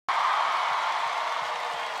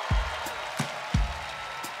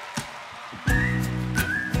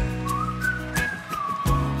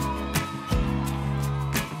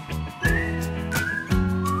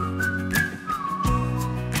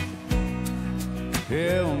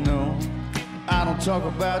Hell no, I don't talk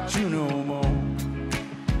about you no more.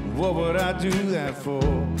 What would I do that for?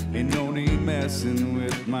 Ain't no need messing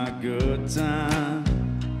with my good time.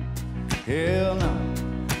 Hell no,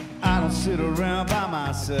 I don't sit around by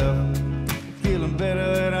myself feeling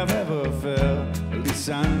better than I've ever felt. At least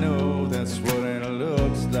I know that's what it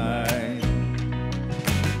looks like.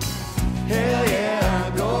 Hell yeah,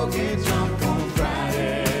 go get drunk on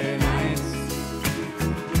Friday nights.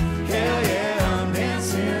 Hell yeah, I'm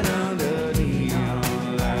dancing under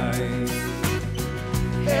neon lights.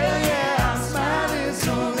 Hell yeah, I'm smiling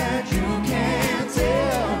so that you can't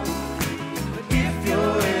tell. If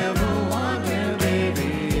you're ever wondering,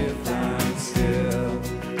 baby, if I'm still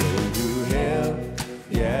going through hell,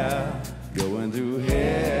 yeah, going through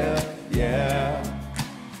hell, yeah.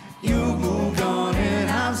 You moved on and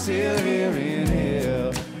I'm still here in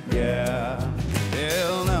hell, yeah.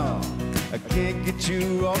 Hell no, I can't get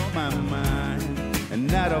you off my mind.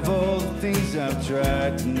 And out of all the things I've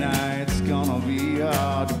tried tonight, it's gonna be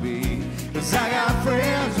hard to be, 'cause I got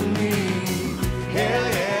friends with me. Hell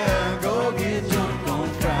yeah, go get drunk on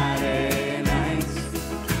Friday nights.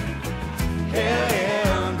 Hell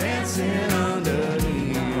yeah, I'm dancing under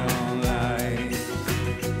neon lights.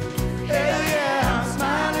 Hell yeah, I'm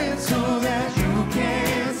smiling so that you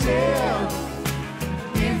can't tell.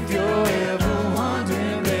 If you're ever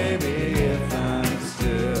wondering, baby, if I'm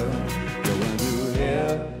still going through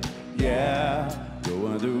hell, yeah,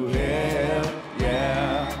 going through hell,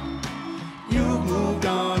 yeah. You moved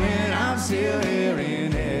on and I'm still here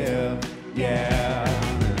in hell, yeah.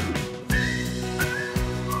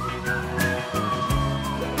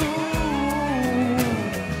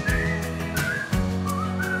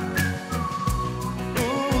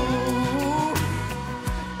 Ooh,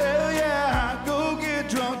 hell yeah, go get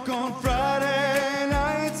drunk on Friday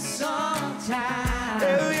nights. Sometime.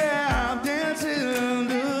 Hell yeah, I'm dancing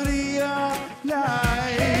under the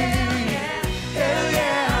light. Hell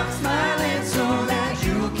yeah, I'm smiling so that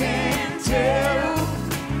you can't tell.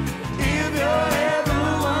 If you're ever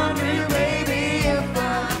wondering, baby, if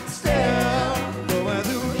I'm still going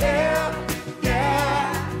through hell,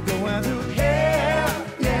 yeah, going through hell,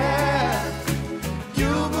 yeah.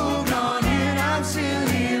 You moved on and I'm still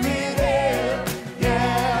here in hell,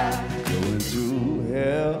 yeah. Going through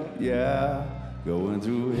hell, yeah, going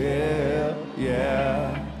through hell,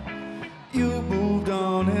 yeah. You moved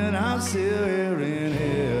on and I'm still here.